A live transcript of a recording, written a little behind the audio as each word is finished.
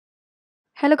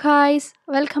Hello guys,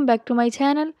 welcome back to my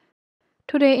channel.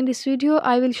 Today in this video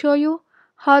I will show you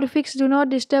how to fix Do Not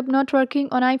Disturb not working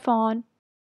on iPhone.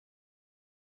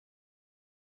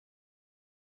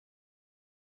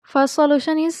 First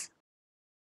solution is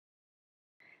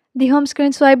the home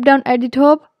screen. Swipe down at the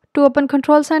top to open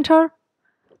Control Center.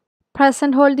 Press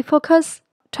and hold the focus.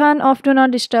 Turn off Do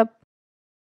Not Disturb.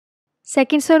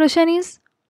 Second solution is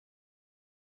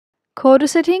go to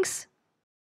Settings.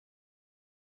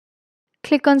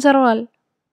 Click on General.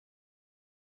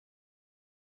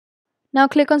 Now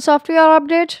click on Software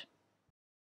Update.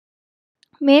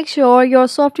 Make sure your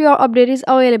software update is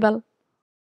available.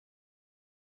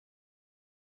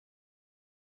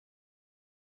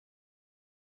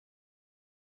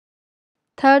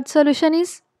 Third solution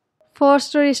is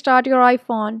force to restart your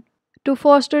iPhone. To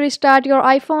force to restart your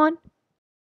iPhone,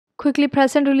 quickly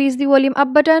press and release the volume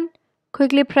up button.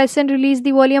 Quickly press and release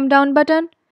the volume down button.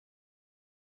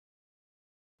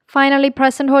 Finally,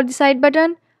 press and hold the side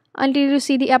button until you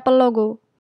see the Apple logo.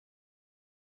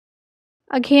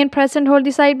 Again, press and hold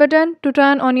the side button to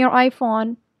turn on your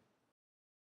iPhone.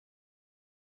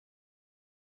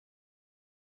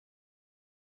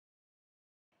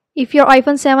 If your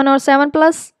iPhone 7 or 7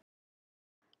 Plus,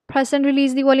 press and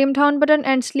release the volume down button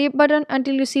and sleep button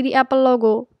until you see the Apple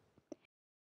logo.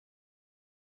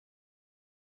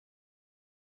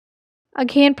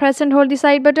 Again, press and hold the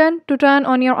side button to turn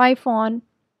on your iPhone.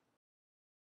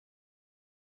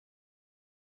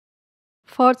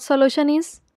 Fourth solution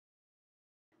is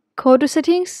go to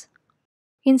Settings.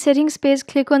 In Settings page,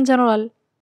 click on General.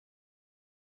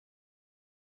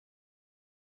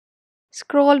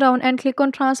 Scroll down and click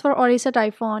on Transfer or Reset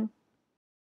iPhone.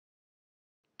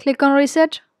 Click on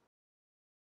Reset.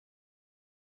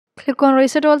 Click on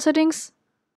Reset All Settings.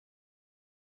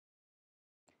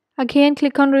 Again,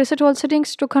 click on Reset All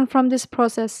Settings to confirm this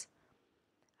process.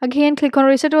 Again, click on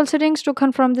Reset All Settings to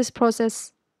confirm this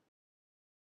process.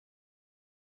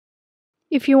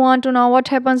 If you want to know what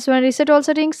happens when reset all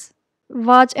settings,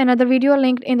 watch another video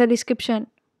linked in the description.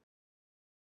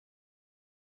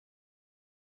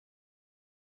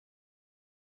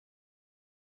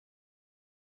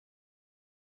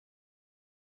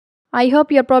 I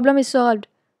hope your problem is solved.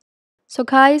 So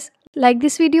guys, like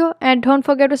this video and don't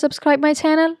forget to subscribe my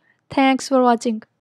channel. Thanks for watching.